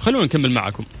 فطيب خلونا نكمل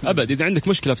معكم. أبد إذا عندك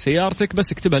مشكلة في سيارتك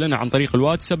بس اكتبها لنا عن طريق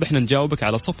الواتساب، إحنا نجاوبك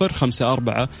على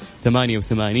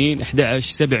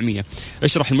 054-88-11700.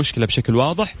 اشرح المشكلة بشكل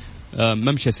واضح،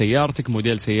 ممشى سيارتك،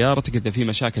 موديل سيارتك، إذا في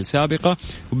مشاكل سابقة،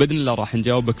 وبإذن الله راح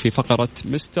نجاوبك في فقرة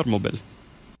مستر موبل.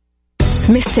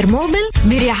 مستر موبل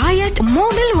برعاية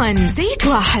موبل 1، زيت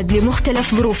واحد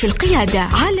لمختلف ظروف القيادة،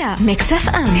 على ميكس اف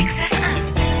ام.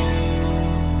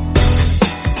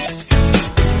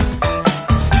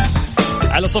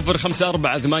 على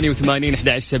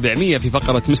 054-88-11700 في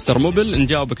فقرة مستر موبل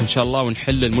نجاوبك إن شاء الله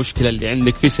ونحل المشكلة اللي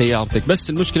عندك في سيارتك. بس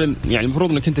المشكلة يعني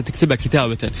المفروض أنك أنت تكتبها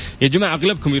كتابة، يا جماعة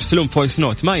أغلبكم يرسلون فويس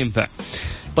نوت، ما ينفع.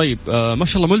 طيب ما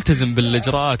شاء الله ملتزم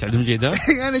بالإجراءات عبد المجيد.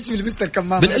 أنا إيش لبست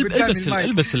الكمام؟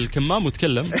 البس الكمام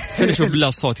وتكلم، خلينا نشوف بالله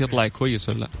الصوت يطلع كويس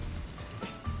ولا.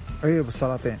 أيوة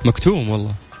بالسلاطين مكتوم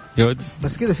والله يود،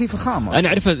 بس كذا في فخامة. أنا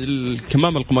أعرف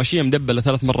الكمامة القماشية مدبلة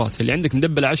 3 مرات، اللي عندك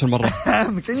مدبلة 10 مرات.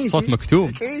 صوت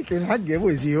مكتوم الحق يا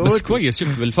أبوي زيوت. بس كويس،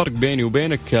 شوف الفرق بيني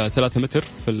وبينك 3 متر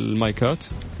في المايكات.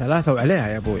 3 وعليها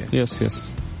يا أبوي. يس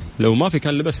لو ما في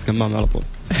كان لبست كمامة على طول.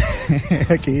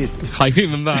 أكيد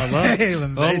خايفين من بعض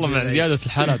والله مع زيادة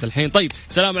الحالات الحين. طيب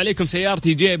السلام عليكم،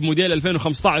 سيارتي جيب موديل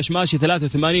 2015 ماشي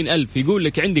 83,000. يقول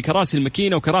لك عندي كراسي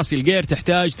الماكينة وكراسي الجير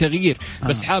تحتاج تغيير،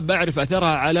 بس حاب أعرف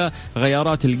أثرها على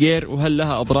غيارات الجير وهل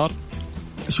لها أضرار؟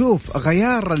 شوف،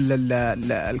 غيار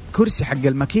الكرسي حق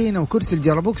الماكينة وكرسي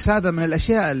الجرابوكس هذا من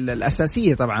الأشياء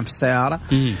الأساسية طبعا في السيارة.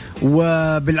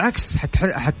 وبالعكس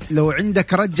لو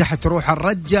عندك رجة حتروح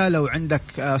الرجة، لو عندك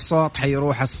صوت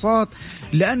حيروح الصوت،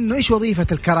 لأنه إيش وظيفة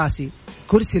الكراسي؟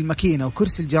 كرسي الماكينة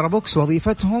وكرسي الجرابوكس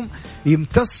وظيفتهم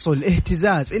يمتصوا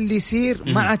الاهتزاز اللي يصير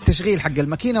مع التشغيل حق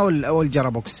الماكينة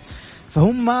والجرابوكس،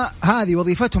 فهم هذه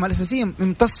وظيفتهم الأساسية،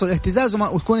 يمتصوا الاهتزاز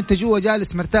وتكون انت جوا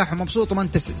جالس مرتاح ومبسوط وما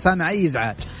انت سامع اي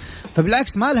ازعاج.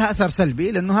 فبالعكس ما لها اثر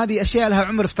سلبي، لانه هذه اشياء لها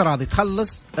عمر افتراضي،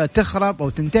 تخلص تخرب او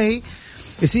تنتهي،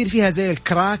 يصير فيها زي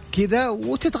الكراك كذا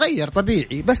وتتغير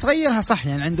طبيعي، بس غيرها صح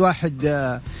يعني عند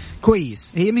واحد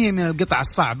كويس. هي مهي من القطع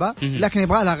الصعبة، لكن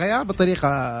يبغى لها غيار بطريقة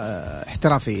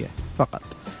احترافية فقط.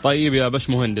 طيب يا باش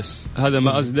مهندس، هذا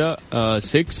مازدا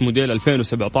 6 موديل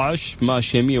 2017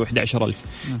 ماشي 111,000.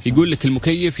 يقول لك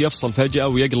المكيف يفصل فجأة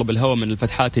ويقلب الهواء من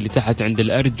الفتحات اللي تحت عند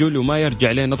الأرجل وما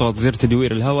يرجع لين نضغط زر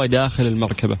تدوير الهواء داخل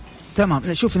المركبة.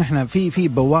 تمام، شوف نحن في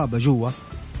بوابة جوا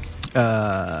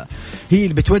هي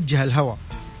اللي بتوجه الهواء،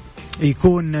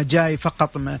 يكون جاي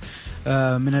فقط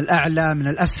من الأعلى من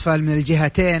الأسفل من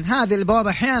الجهتين. هذه البوابة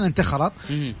أحيانا تخرب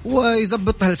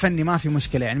ويزبطها الفني ما في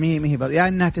مشكلة، يعني ما هي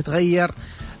يعني أنها تتغير،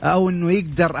 أو أنه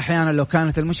يقدر أحيانا لو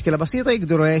كانت المشكلة بسيطة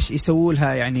يقدروا يسووا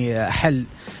لها يعني حل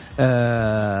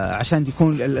عشان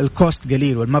يكون الكوست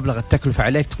قليل والمبلغ التكلفة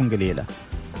عليك تكون قليلة.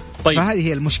 طيب. فهذه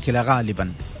هي المشكلة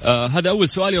غالبا. هذا أول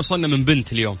سؤال يوصلنا من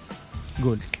بنت اليوم.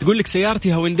 تقول لك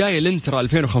سيارتي هونداي الانترا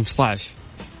 2015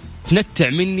 تنتع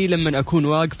مني لما أكون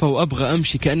واقفة وأبغى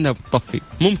أمشي كأنها بتطفي،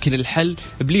 ممكن الحل؟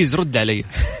 بليز رد علي.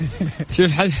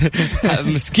 شوف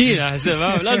مسكينة حسب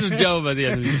لازم تجاوب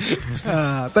يعني.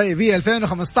 طيب هي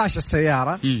 2015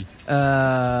 السيارة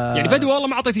يعني بدو والله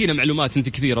ما أعطيتينا معلومات أنت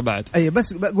كثيرة بعد. أي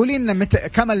بس قولي لنا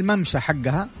كم الممشى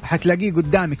حقها، حتلاقيه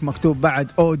قدامك مكتوب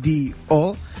بعد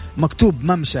ODO، مكتوب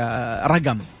ممشى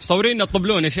رقم. صورينا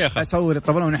الطبلون يا شيخ. صور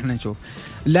الطبلون نحن نشوف.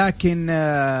 لكن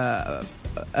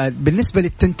بالنسبة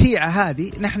للتنتيعة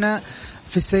هذه، نحن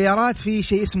في السيارات في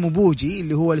شيء اسمه بوجي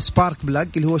اللي هو السبارك بلاج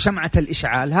اللي هو شمعة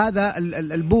الإشعال. هذا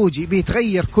البوجي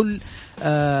بيتغير كل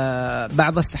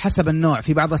بعض حسب النوع،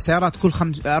 في بعض السيارات كل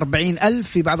 40,000،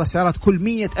 في بعض السيارات كل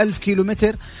 100,000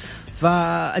 كيلومتر.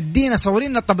 فادينا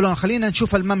صورينا الطبلون، خلينا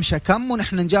نشوف الممشى كم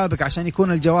ونحن نجاوبك عشان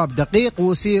يكون الجواب دقيق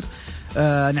ويصير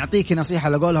نعطيك نصيحة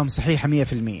لقولهم صحيحة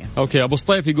 100%. أوكي، أبو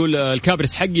سطيف يقول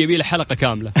الكابرس حقي يبي له حلقة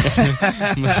كاملة.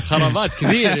 خرابات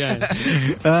كثير يعني.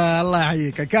 الله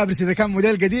يحييك. الكابرس إذا كان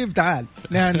موديل قديم تعال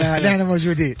نحن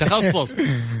موجودين. تخصص.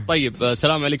 طيب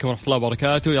السلام عليكم ورحمة الله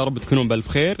وبركاته، يا رب تكونون بألف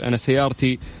خير. أنا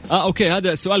سيارتي أوكي،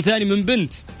 هذا سؤال ثاني من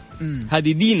بنت.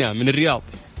 هذه دينا من الرياض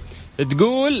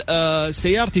تقول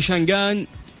سيارتي شانغان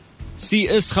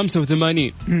CS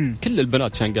 85. كل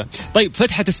البنات شانغان. طيب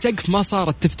فتحة السقف ما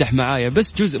صارت تفتح معايا،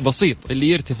 بس جزء بسيط اللي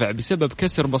يرتفع بسبب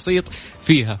كسر بسيط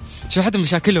فيها. شوف حتى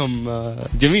مشاكلهم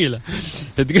جميلة.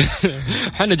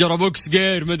 حنا جرابوكس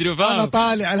غير ما ادري فاهم. انا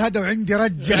طالع الهدى وعندي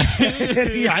رجة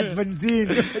ريحة بنزين.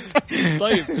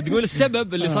 طيب تقول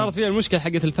السبب اللي صارت فيها المشكلة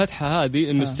حقت الفتحة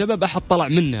هذه انه السبب احد طلع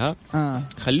منها.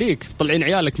 خليك طلعين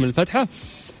عيالك من الفتحة.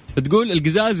 تقول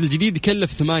القزاز الجديد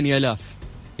يكلف 8,000.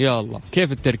 يا الله،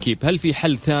 كيف التركيب؟ هل في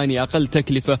حل ثاني أقل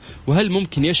تكلفة؟ وهل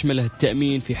ممكن يشمله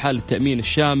التأمين في حال التأمين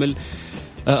الشامل؟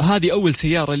 هذه أول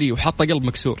سيارة لي وحاطة قلب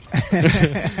مكسور.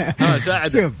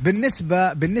 ساعد. شوف،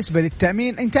 بالنسبة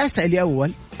للتأمين أنت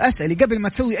أسألي قبل ما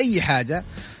تسوي أي حاجة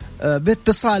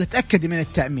باتصال تأكدي من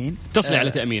التأمين، تصلي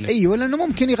على تأمينه. أيوة، لأنه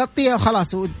ممكن يغطيها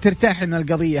وخلاص وترتاحي من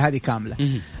القضية هذه كاملة.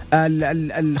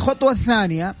 الخطوة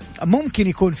الثانية ممكن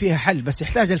يكون فيها حل، بس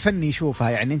يحتاج الفني يشوفها.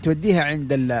 يعني انت وديها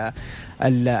عند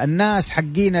الناس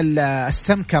حقين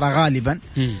السمكرة غالبا،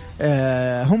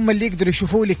 هم اللي يقدروا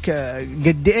يشوفوا لك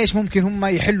قد ايش ممكن هم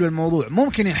يحلوا الموضوع.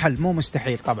 ممكن يحل، مو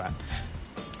مستحيل طبعا.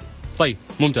 طيب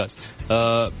ممتاز.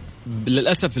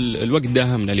 للأسف الوقت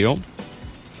داهمنا اليوم،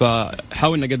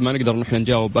 فحاولنا قد ما نقدر نحن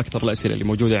نجاوب أكثر الأسئلة اللي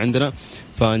موجودة عندنا.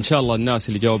 فإن شاء الله الناس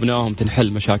اللي جاوبناهم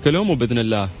تنحل مشاكلهم، وبإذن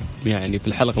الله يعني في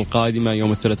الحلقة القادمة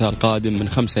يوم الثلاثاء القادم من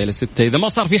 5 إلى 6 إذا ما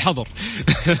صار في حظر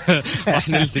راح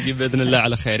نلتقي بإذن الله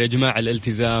على خير. يا جماعة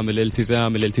الالتزام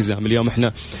الالتزام الالتزام. اليوم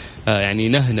احنا يعني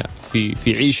نهنا في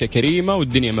عيشة كريمة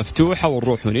والدنيا مفتوحة،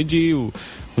 ونروح ونجي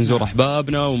ونزور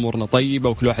أحبابنا وأمورنا طيبة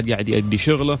وكل واحد قاعد يؤدي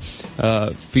شغله،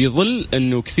 في ظل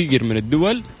أنه كثير من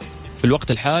الدول في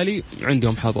الوقت الحالي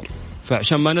عندهم حظر.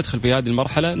 فعشان ما ندخل في هذه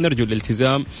المرحلة نرجو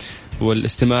الالتزام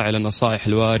والاستماع إلى النصائح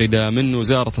الواردة من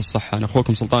وزارة الصحة. أنا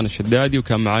أخوكم سلطان الشدادي،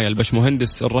 وكان معايا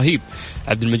البشمهندس الرهيب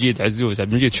عبد المجيد عزوز.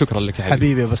 عبد المجيد شكرا لك يا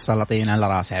حبيبي بالسلاطين على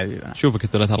راسي حبيبي. شوفك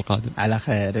الثلاثاء القادم على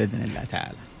خير بإذن الله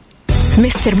تعالى.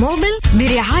 مستر موبل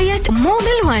برعاية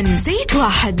موبل 1، زيت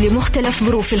واحد لمختلف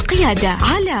ظروف القيادة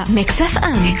على ميكس اف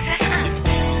ام.